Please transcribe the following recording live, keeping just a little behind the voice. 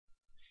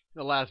In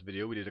the last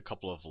video, we did a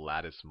couple of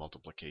lattice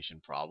multiplication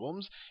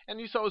problems,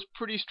 and you saw it was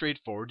pretty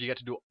straightforward. You got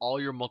to do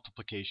all your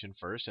multiplication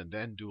first and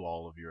then do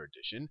all of your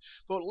addition.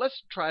 But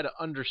let's try to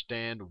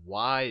understand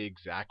why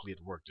exactly it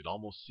worked. It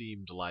almost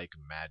seemed like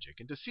magic.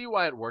 And to see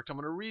why it worked, I'm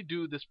going to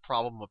redo this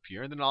problem up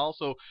here, and then I'll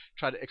also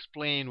try to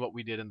explain what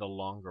we did in the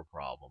longer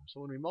problem.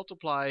 So when we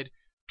multiplied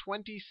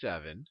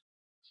 27,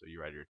 so you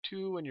write your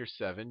 2 and your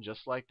 7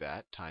 just like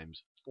that,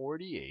 times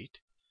 48.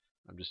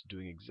 I'm just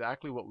doing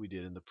exactly what we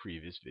did in the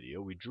previous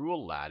video. We drew a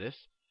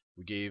lattice.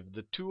 We gave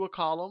the 2 a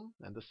column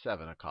and the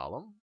 7 a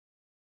column,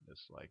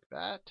 just like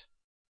that.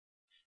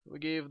 We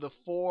gave the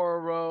 4 a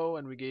row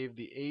and we gave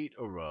the 8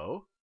 a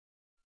row.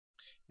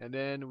 And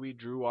then we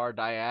drew our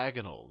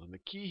diagonals. And the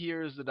key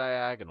here is the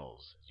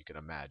diagonals, as you can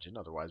imagine.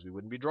 Otherwise, we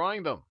wouldn't be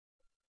drawing them.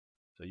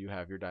 So you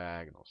have your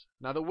diagonals.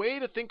 Now, the way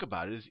to think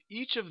about it is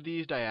each of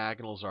these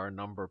diagonals are a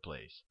number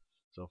place.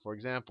 So, for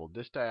example,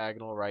 this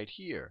diagonal right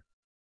here,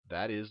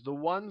 that is the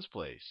ones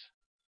place.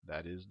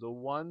 That is the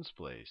ones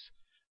place.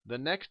 The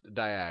next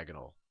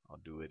diagonal, I'll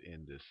do it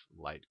in this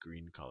light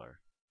green color.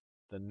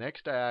 The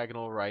next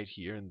diagonal right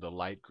here in the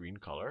light green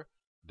color,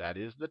 that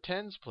is the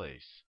tens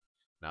place.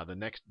 Now the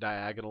next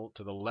diagonal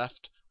to the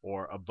left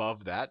or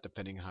above that,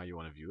 depending on how you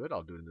want to view it,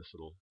 I'll do it in this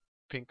little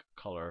pink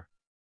color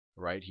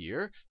right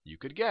here. You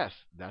could guess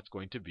that's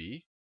going to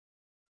be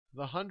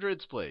the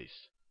hundreds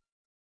place.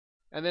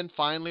 And then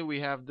finally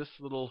we have this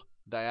little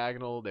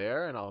diagonal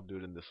there, and I'll do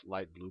it in this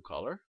light blue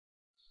color.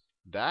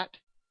 That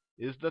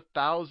is the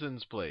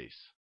thousands place.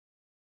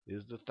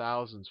 Is the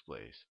thousands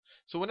place.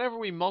 So whenever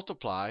we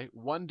multiply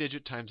one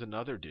digit times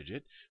another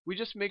digit, we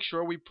just make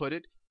sure we put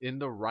it in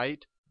the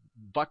right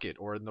bucket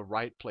or in the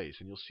right place.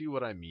 And you'll see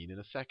what I mean in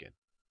a second.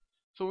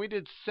 So we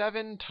did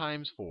 7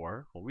 times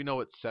 4. Well, we know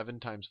what 7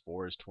 times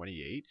 4 is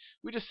 28.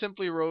 We just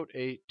simply wrote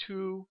a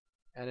 2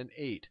 and an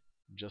 8,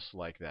 just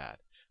like that.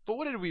 But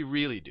what did we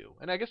really do?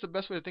 And I guess the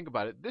best way to think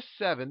about it, this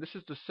 7, this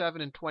is the 7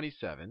 in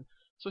 27.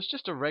 So it's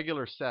just a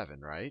regular 7,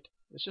 right?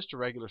 It's just a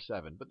regular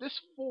 7. But this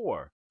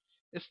 4,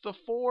 it's the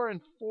 4 in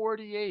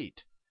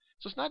 48.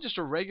 So it's not just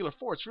a regular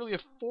 4, it's really a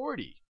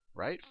 40,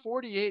 right?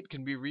 48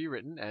 can be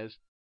rewritten as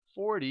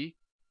 40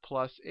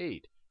 plus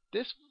 8.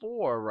 This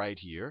 4 right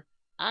here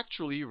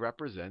actually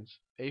represents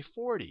a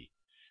 40.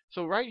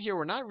 So right here,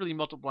 we're not really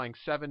multiplying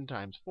 7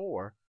 times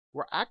 4.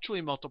 We're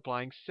actually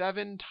multiplying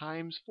 7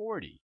 times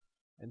 40.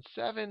 And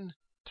 7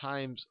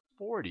 times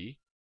 40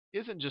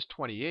 isn't just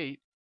 28.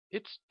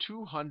 It's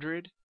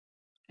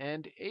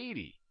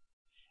 280.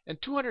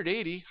 And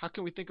 280, how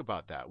can we think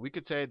about that? We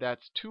could say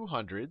that's 2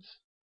 hundreds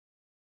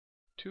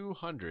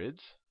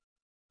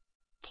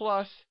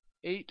plus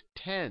 8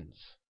 tens.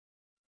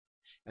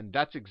 And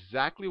that's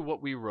exactly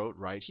what we wrote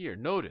right here.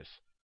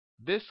 Notice,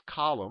 this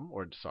column,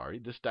 or sorry,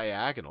 this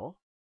diagonal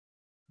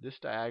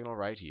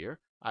right here,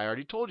 I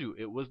already told you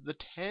it was the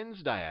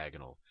tens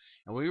diagonal.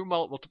 And when we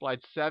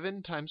multiplied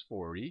 7 times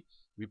 40,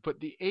 we put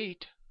the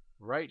 8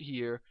 right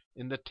here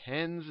in the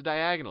tens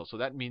diagonal. So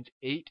that means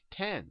 8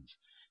 tens.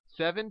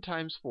 7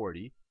 times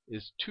 40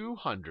 is 2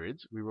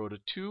 hundreds. We wrote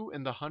a 2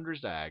 in the hundreds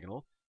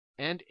diagonal,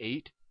 and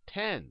 8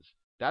 tens.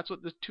 That's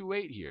what the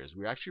 28 here is.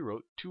 We actually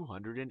wrote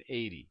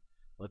 280.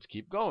 Let's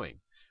keep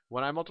going.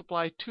 When I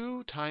multiply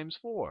 2 times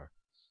 4,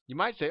 you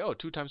might say, oh,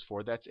 2 times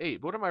 4, that's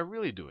 8. But what am I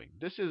really doing?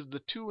 This is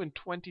the 2 in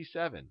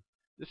 27.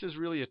 This is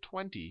really a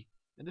 20,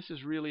 and this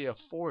is really a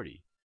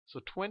 40. So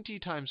 20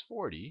 times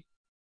 40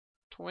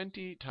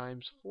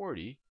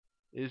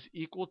 is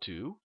equal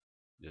to,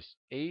 just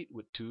 8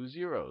 with 2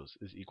 zeros,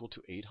 is equal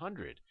to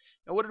 800.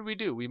 And what did we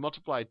do? We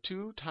multiplied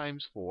 2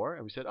 times 4,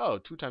 and we said, oh,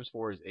 2 times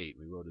 4 is 8.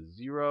 We wrote a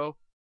 0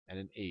 and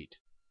an 8,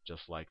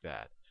 just like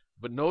that.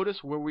 But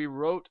notice where we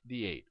wrote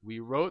the 8. We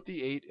wrote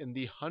the 8 in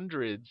the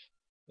hundreds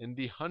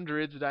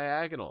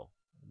diagonal.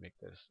 Make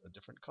this a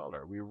different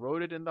color. We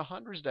wrote it in the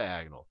hundreds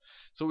diagonal.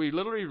 So we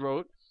literally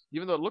wrote,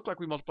 even though it looked like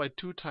we multiplied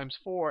 2 times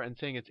 4 and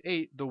saying it's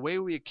 8, the way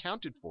we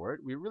accounted for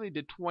it, we really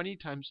did 20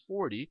 times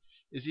 40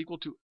 is equal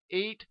to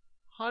 8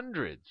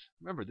 hundreds.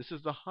 Remember, this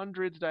is the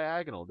hundreds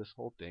diagonal, this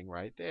whole thing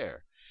right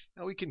there.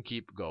 Now we can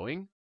keep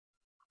going.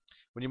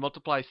 When you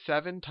multiply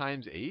 7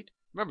 times 8,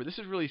 remember, this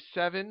is really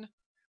 7.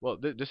 Well,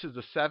 this is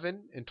the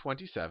 7 in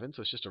 27,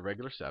 so it's just a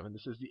regular 7.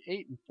 This is the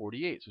 8 in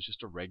 48, so it's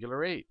just a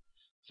regular 8.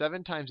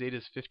 7 times 8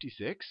 is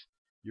 56.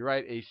 You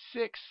write a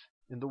 6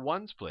 in the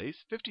ones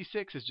place.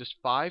 56 is just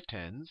 5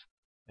 tens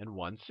and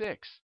 1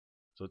 6.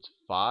 So it's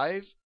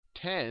 5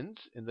 tens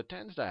in the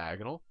tens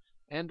diagonal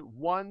and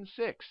 1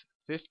 6,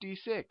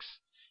 56.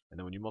 And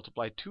then when you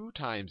multiply 2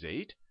 times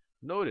 8,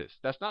 notice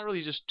that's not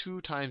really just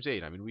 2 times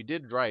 8. I mean, we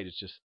did write it's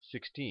just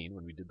 16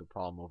 when we did the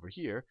problem over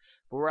here,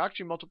 but we're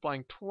actually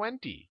multiplying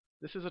 20.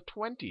 This is a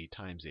 20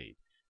 times 8.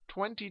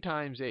 20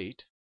 times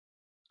 8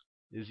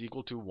 is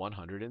equal to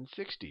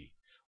 160.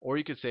 Or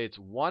you could say it's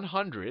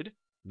 100.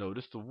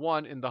 Notice the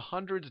 1 in the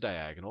hundreds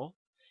diagonal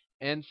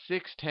and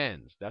 6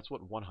 tens. That's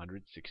what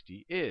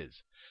 160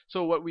 is.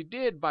 So what we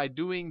did by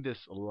doing this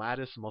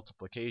lattice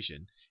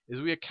multiplication is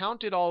we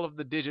accounted all of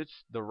the digits,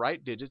 the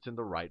right digits, in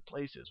the right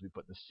places. We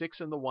put the 6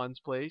 in the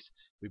ones place.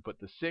 We put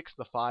the 6,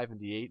 the 5, and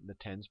the 8 in the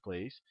tens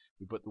place.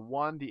 We put the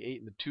 1, the 8,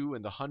 and the 2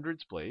 in the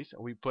hundreds place.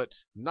 And we put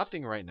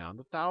nothing right now in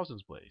the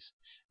thousands place.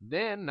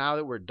 Then, now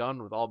that we're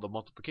done with all the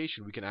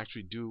multiplication, we can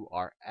actually do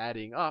our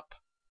adding up.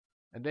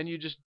 And then you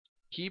just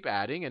keep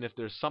adding, and if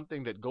there's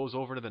something that goes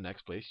over to the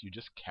next place, you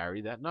just carry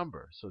that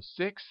number. So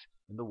 6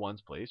 in the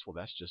ones place, well,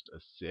 that's just a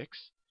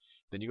 6.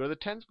 Then you go to the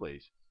tens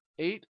place.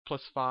 8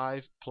 plus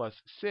 5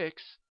 plus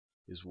 6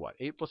 is what?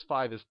 8 plus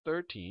 5 is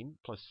 13,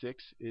 plus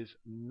 6 is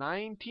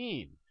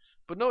 19.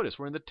 But notice,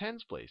 we're in the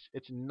tens place.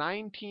 It's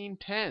 19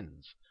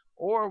 tens.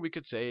 Or we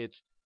could say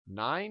it's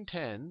 9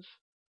 tens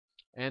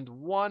and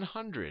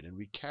 100. And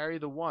we carry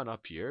the 1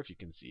 up here, if you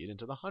can see it,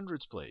 into the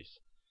hundreds place.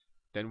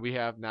 Then we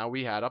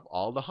add up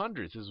all the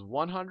hundreds. This is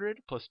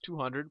 100 plus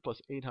 200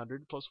 plus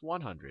 800 plus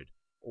 100.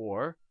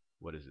 Or,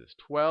 what is this?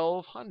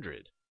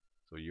 1200.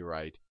 So you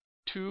write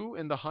 2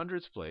 in the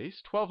hundreds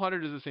place.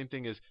 1200 is the same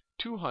thing as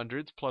 2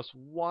 hundreds plus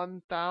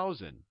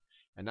 1000.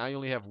 And now you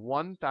only have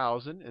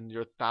 1000 in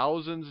your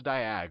thousands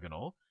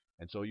diagonal.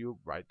 And so you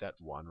write that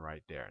 1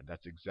 right there. And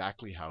that's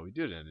exactly how we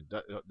did it. And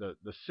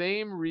the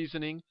same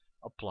reasoning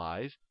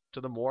applies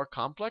to the more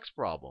complex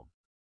problem.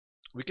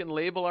 We can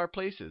label our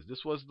places.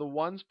 This was the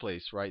ones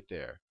place right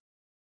there.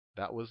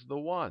 That was the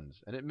ones.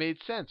 And it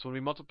made sense. When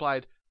we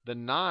multiplied the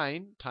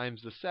 9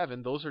 times the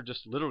 7, those are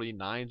just literally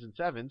 9s and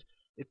 7s,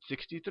 it's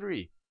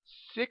 63.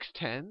 6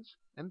 tens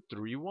and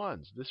 3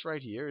 ones. This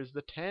right here is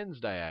the tens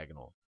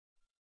diagonal.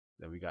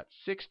 Then we got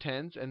 6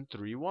 tens and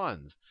 3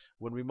 ones.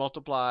 When we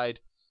multiplied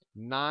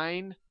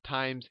 9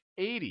 times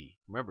 80,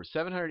 remember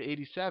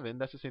 787,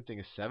 that's the same thing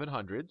as 7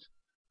 hundreds,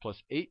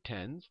 plus 8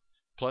 tens,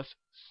 plus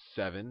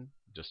 7,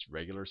 just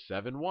regular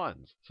 7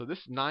 ones. So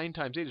this 9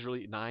 times 8 is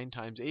really 9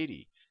 times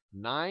 80.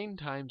 9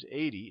 times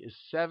 80 is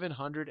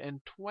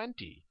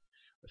 720.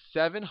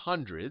 7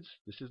 hundreds,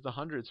 this is the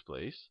hundreds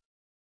place,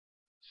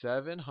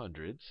 7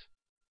 hundreds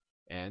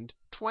and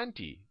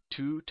 20.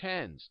 2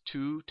 tens,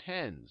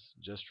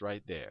 just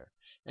right there.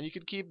 And you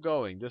could keep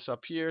going. This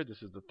up here,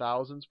 this is the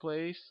thousands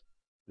place.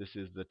 This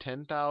is the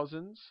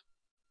 10,000s.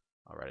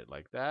 I'll write it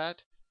like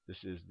that.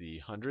 This is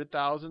the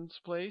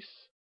 100,000s place.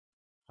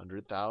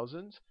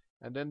 100,000s.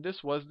 And then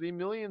this was the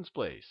millions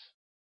place.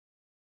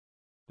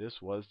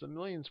 This was the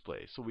millions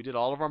place. So we did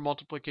all of our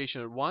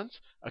multiplication at once,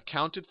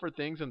 accounted for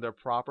things in their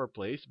proper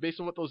place based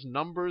on what those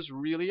numbers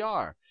really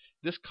are.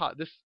 This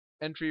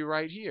entry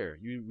right here,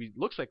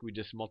 looks like we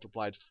just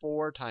multiplied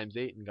 4 times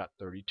 8 and got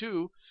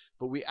 32,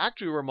 but we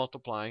actually were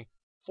multiplying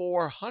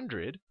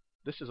 400.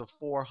 This is a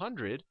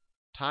 400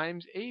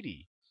 times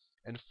 80.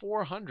 And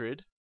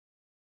 400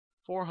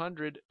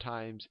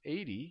 times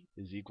 80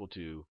 is equal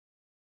to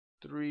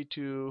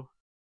 32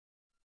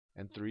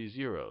 and 3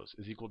 zeros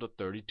is equal to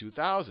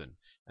 32,000.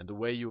 And the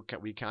way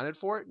we accounted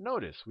for it,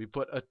 notice we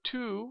put a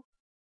 2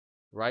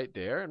 right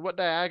there. And what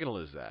diagonal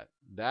is that?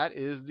 That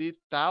is the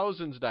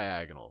thousands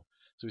diagonal.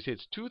 So we say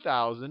it's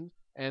 2,000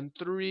 and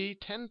 3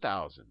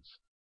 10,000s.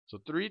 So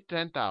 3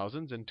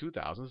 10,000s and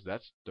 2,000s,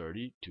 that's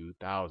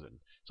 32,000.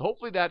 So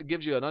hopefully that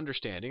gives you an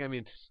understanding. I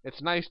mean,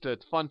 it's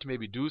fun to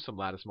maybe do some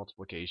lattice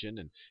multiplication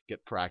and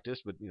get practice,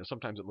 but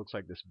sometimes it looks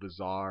like this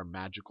bizarre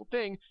magical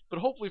thing. But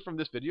hopefully from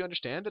this video you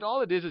understand that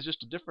all it is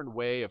just a different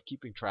way of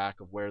keeping track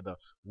of where the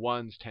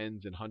ones,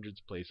 tens, and hundreds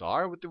place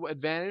are, with the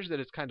advantage that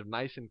it's kind of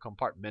nice and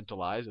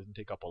compartmentalized, doesn't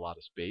take up a lot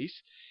of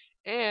space,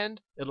 and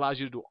it allows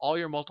you to do all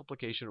your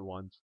multiplication at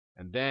once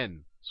and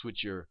then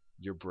switch your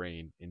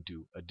brain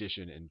into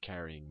addition and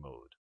carrying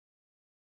mode.